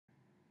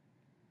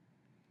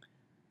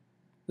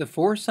the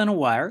force on a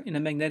wire in a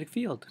magnetic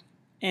field,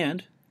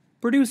 and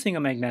producing a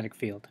magnetic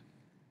field.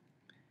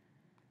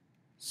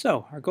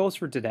 So, our goals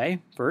for today: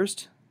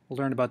 first, we'll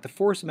learn about the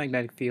force a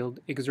magnetic field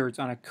exerts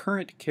on a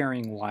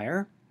current-carrying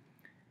wire,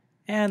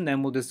 and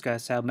then we'll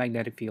discuss how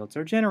magnetic fields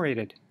are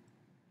generated.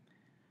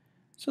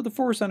 So, the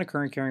force on a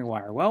current-carrying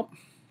wire. Well,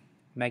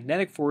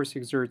 magnetic field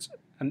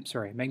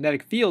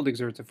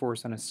exerts a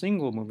force on a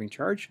single moving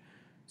charge,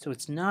 so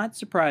it's not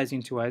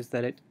surprising to us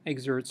that it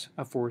exerts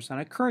a force on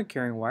a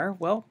current-carrying wire.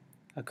 Well,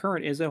 a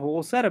current is a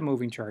whole set of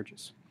moving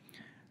charges.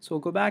 So we'll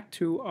go back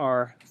to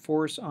our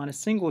force on a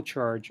single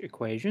charge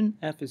equation.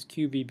 F is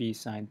qvb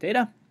sine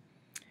theta.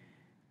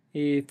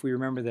 If we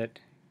remember that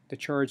the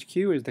charge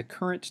q is the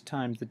current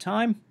times the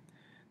time,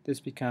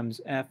 this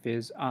becomes F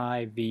is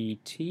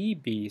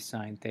ivtb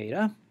sine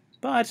theta.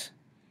 But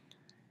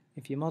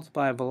if you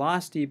multiply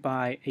velocity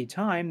by a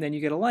time, then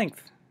you get a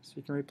length. So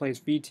you can replace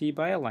vt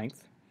by a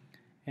length,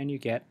 and you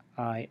get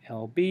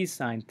ilb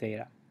sine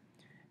theta.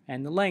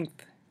 And the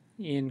length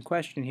in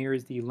question here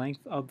is the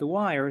length of the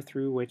wire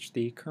through which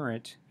the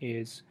current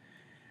is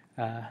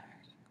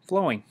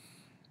flowing.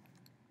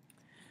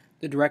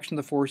 The direction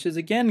of the force is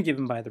again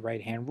given by the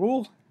right-hand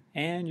rule,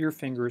 and your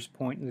fingers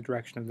point in the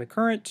direction of the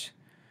current.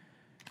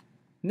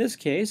 In this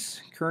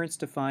case, current's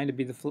defined to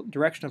be the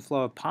direction of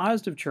flow of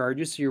positive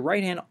charges, so your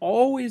right hand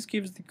always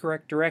gives the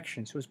correct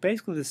direction. So it's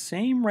basically the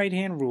same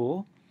right-hand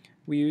rule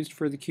we used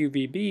for the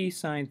qvb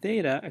sine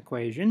theta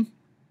equation.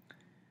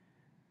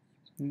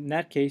 In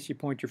that case, you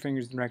point your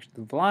fingers in the direction of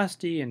the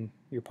velocity, and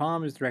your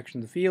palm is the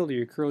direction of the field, or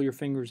you curl your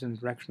fingers in the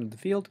direction of the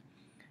field.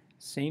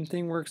 Same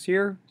thing works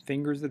here.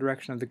 Fingers the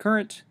direction of the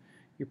current,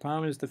 your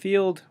palm is the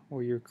field,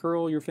 or you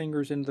curl your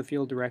fingers into the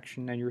field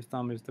direction, and your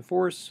thumb is the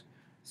force.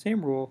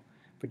 Same rule,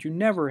 but you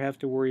never have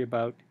to worry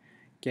about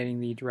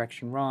getting the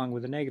direction wrong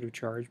with a negative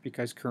charge,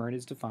 because current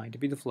is defined to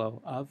be the flow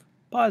of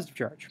positive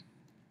charge.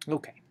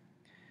 Okay,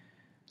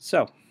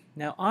 so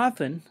now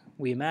often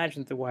we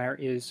imagine that the wire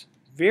is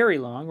very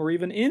long or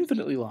even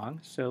infinitely long,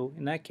 so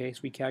in that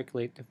case we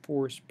calculate the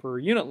force per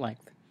unit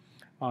length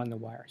on the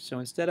wire. So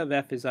instead of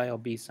F is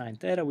ILB sine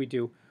theta, we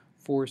do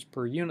force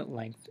per unit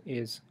length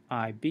is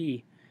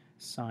IB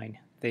sine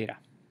theta.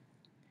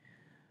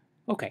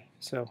 Okay,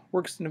 so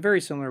works in a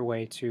very similar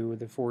way to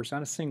the force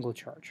on a single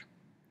charge.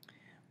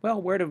 Well,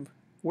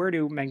 where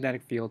do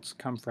magnetic fields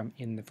come from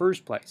in the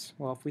first place?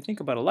 Well, if we think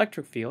about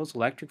electric fields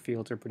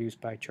are produced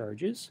by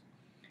charges,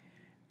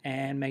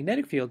 and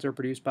magnetic fields are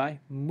produced by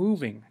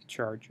moving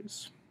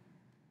charges.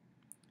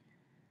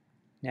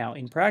 Now,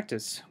 in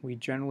practice, we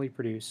generally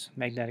produce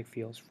magnetic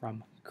fields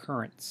from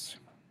currents.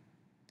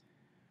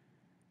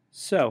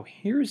 So,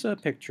 here's a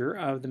picture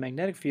of the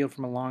magnetic field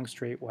from a long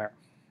straight wire.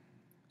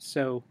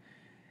 So,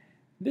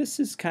 this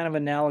is kind of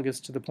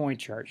analogous to the point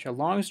charge. A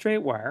long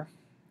straight wire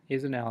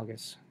is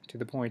analogous to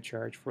the point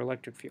charge for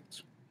electric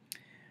fields.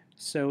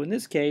 So, in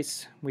this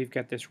case, we've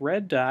got this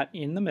red dot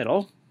in the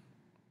middle,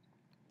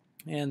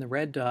 and the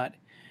red dot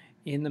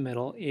in the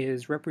middle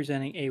is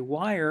representing a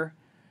wire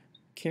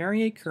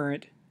carrying a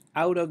current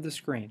out of the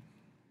screen.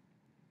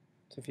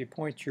 So if you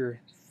point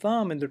your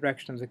thumb in the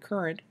direction of the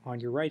current on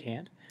your right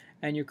hand,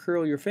 and you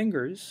curl your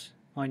fingers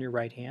on your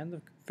right hand,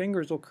 the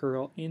fingers will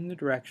curl in the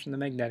direction the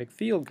magnetic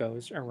field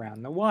goes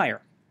around the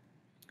wire.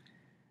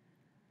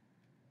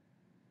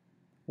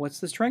 What's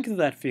the strength of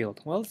that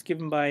field? Well, it's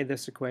given by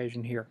this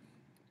equation here.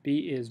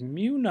 B is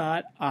mu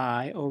naught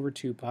I over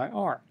 2 pi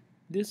r.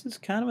 This is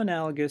kind of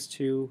analogous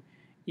to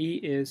E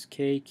is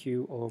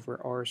kq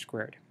over r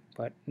squared,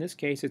 but in this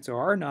case it's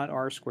r, not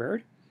r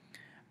squared.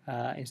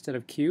 Instead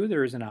of q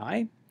there is an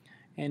I,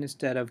 and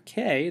instead of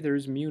k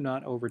there's mu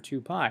naught over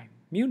 2 pi.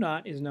 Mu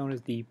naught is known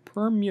as the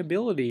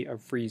permeability of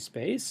free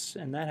space,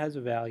 and that has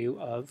a value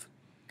of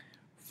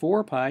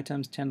 4 pi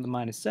times 10 to the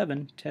minus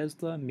 7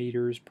 Tesla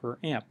meters per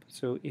amp.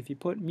 So if you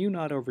put mu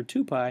naught over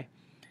 2 pi,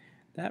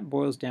 that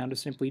boils down to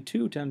simply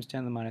 2 times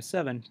 10 to the minus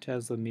 7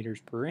 Tesla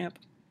meters per amp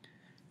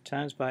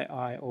times by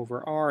I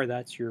over r.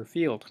 That's your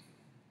field.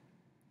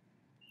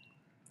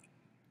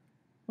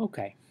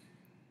 Okay,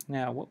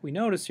 now what we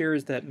notice here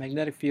is that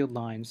magnetic field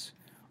lines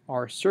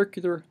are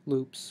circular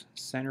loops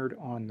centered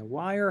on the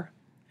wire,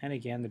 and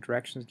again the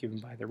direction is given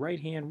by the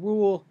right hand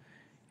rule.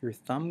 Your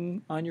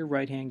thumb on your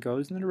right hand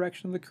goes in the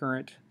direction of the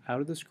current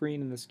out of the screen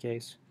in this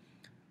case.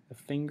 The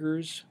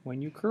fingers,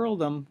 when you curl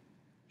them,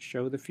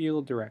 show the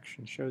field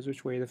direction, shows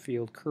which way the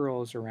field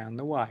curls around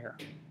the wire.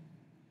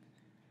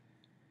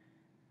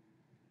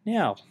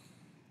 Now,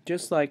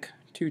 just like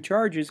two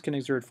charges can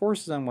exert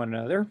forces on one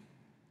another,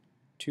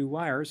 two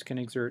wires can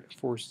exert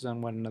forces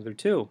on one another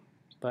too.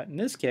 But in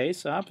this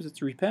case,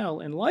 opposites repel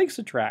and likes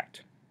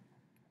attract.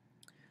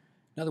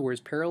 In other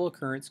words, parallel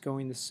currents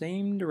going the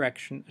same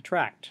direction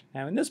attract.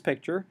 Now in this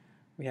picture,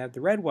 we have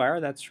the red wire,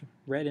 that's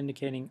red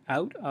indicating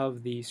out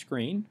of the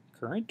screen,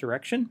 current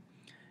direction,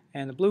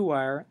 and the blue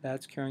wire,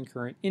 that's carrying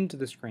current into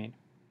the screen.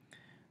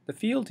 The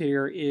field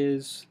here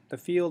is, the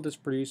field is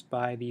produced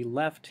by the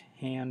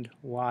left-hand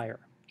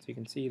wire. So you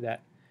can see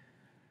that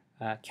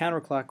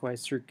counterclockwise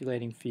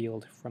circulating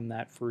field from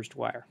that first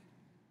wire.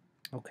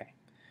 Okay,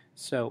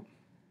 so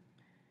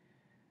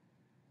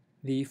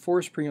The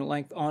force per unit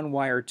length on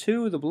wire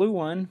 2, the blue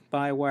one,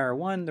 by wire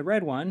 1, the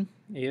red one,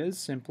 is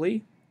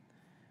simply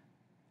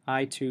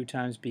I2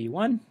 times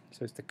B1.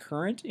 So it's the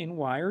current in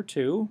wire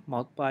 2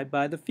 multiplied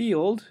by the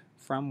field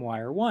from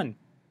wire 1.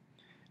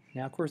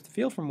 Now, of course, the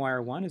field from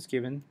wire 1 is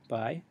given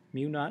by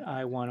mu naught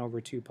I1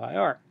 over 2 pi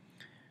r.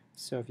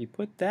 So if you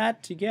put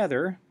that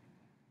together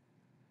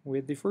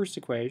with the first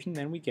equation,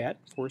 then we get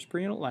force per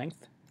unit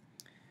length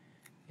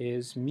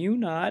is mu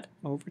naught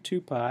over 2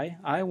 pi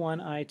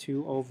I1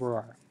 I2 over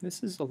r.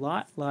 This is a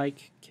lot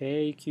like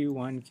k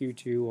q1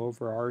 q2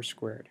 over r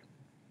squared.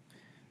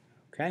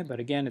 Okay, but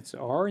again, it's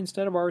r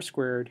instead of r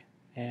squared,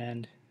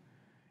 and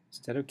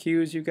instead of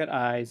q's you've got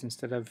i's,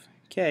 instead of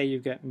k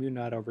you've got mu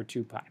naught over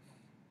 2 pi.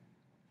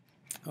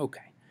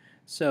 Okay,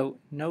 so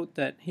note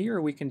that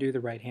here we can do the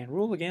right-hand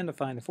rule again to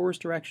find the force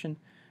direction.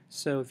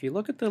 So if you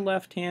look at the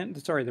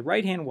the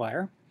right-hand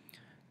wire,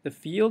 the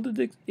field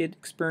it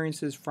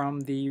experiences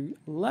from the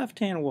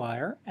left-hand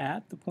wire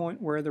at the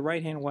point where the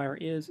right-hand wire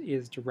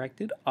is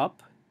directed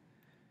up.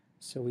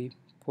 So we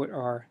put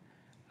our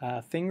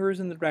fingers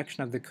in the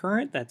direction of the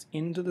current, that's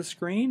into the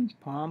screen,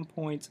 palm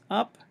points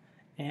up,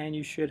 and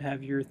you should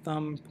have your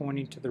thumb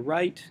pointing to the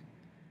right.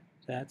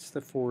 That's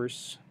the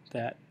force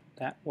that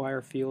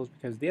wire feels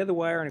because of the other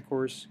wire, and of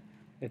course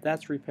if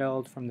that's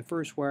repelled from the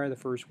first wire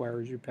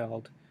is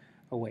repelled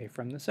away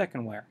from the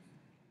second wire.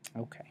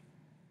 Okay.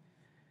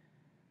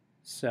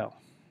 So,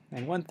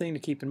 and one thing to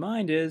keep in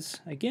mind is,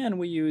 again,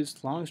 we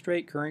use long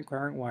straight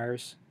current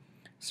wires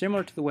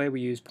similar to the way we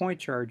use point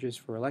charges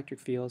for electric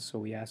fields. So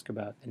we ask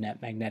about the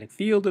net magnetic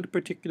field at a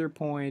particular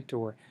point,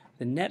 or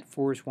the net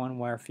force one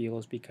wire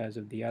feels because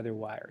of the other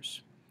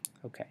wires.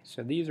 Okay,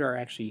 so these are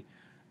actually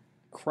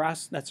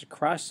that's a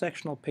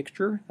cross-sectional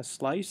picture, a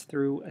slice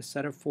through a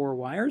set of 4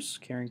 wires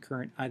carrying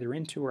current either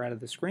into or out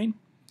of the screen.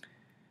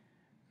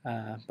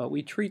 But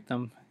we treat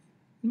them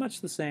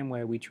much the same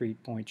way we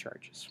treat point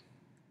charges.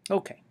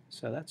 Okay,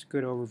 so that's a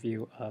good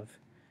overview of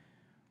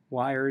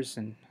wires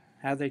and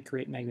how they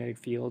create magnetic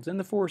fields and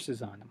the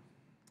forces on them.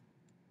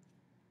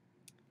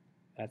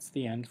 That's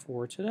the end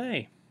for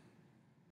today.